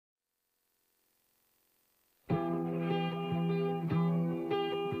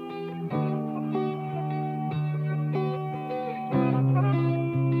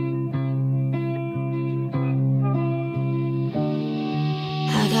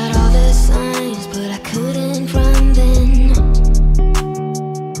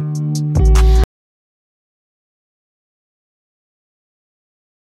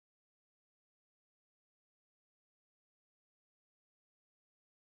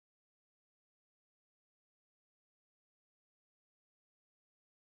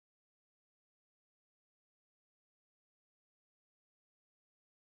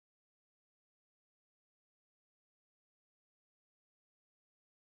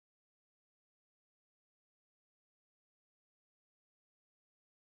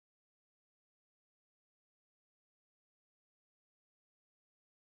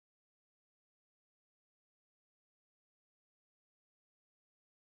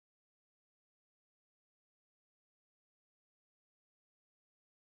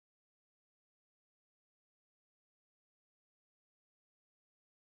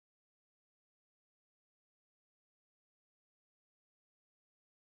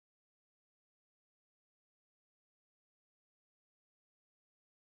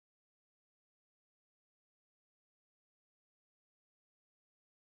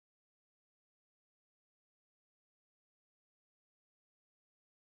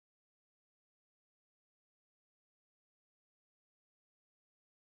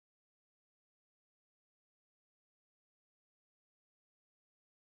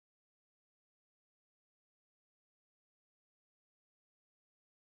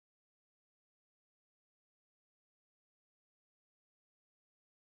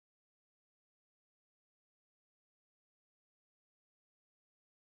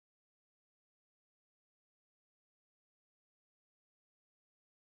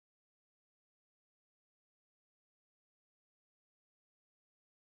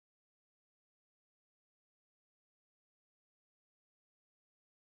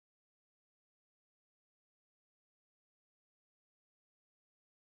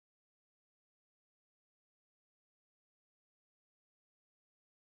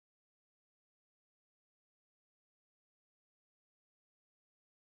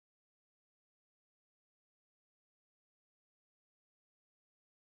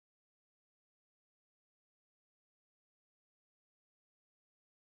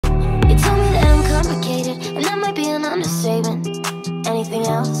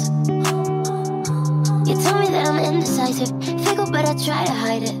else. You tell me that I'm indecisive, fickle, but I try to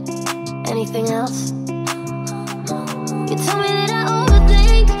hide it. Anything else? You tell me that I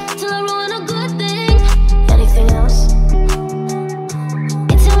overthink till I ruin a good thing. Anything else?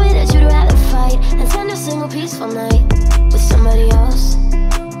 You tell me that you'd rather fight than spend a single peaceful night with somebody else.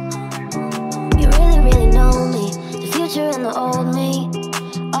 You really, really know me, the future and the old me.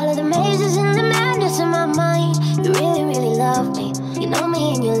 All of the mazes and the madness in my mind. You really, really love me. You know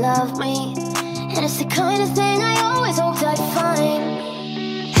me and you love me. And it's the kind of thing I always hoped I'd find.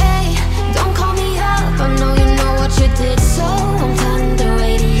 Hey, don't call me up, I know you know what you did, so I'm turning the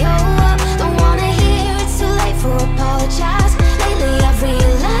radio up. Don't wanna hear it's too late for apologize. Lately I've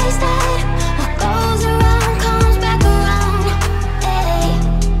realized that what goes around comes back around. Hey,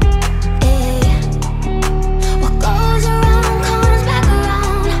 hey. What goes around comes back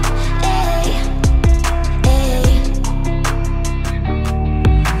around. Hey, hey.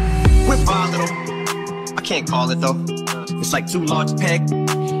 We're volatile, I can't call it though. It's like too large a peg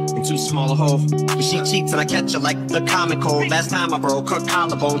and too small a hole. But she cheats and I catch her like the common cold. Last time I broke her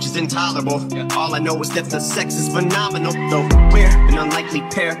collarbone, she's intolerable. All I know is that the sex is phenomenal. Though we're an unlikely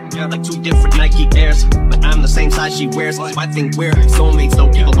pair, like two different Nike Airs. But I'm the same size she wears, so I think we're soulmates. Though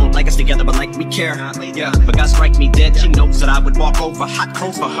people don't like us together, but like we care. Yeah, but God strike me dead, she knows that I would walk over hot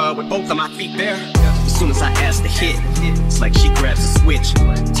coals for her with both of my feet bare. As soon as I ask to hit, it's like she grabs a switch,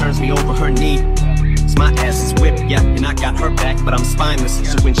 turns me over her knee. My ass is whipped, yeah, and I got her back, but I'm spineless.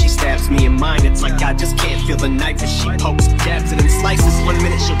 So when she stabs me in mine, it's like I just can't feel the knife as she pokes, jabs it and slices. 1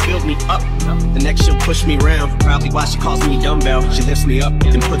 minute she'll build me up, the next she'll push me round. Probably why she calls me dumbbell. She lifts me up,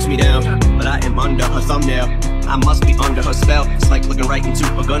 then puts me down, but I am under her thumbnail. I must be under her spell. It's like looking right into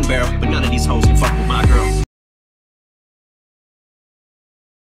a gun barrel, but none of these hoes can fuck with my girl.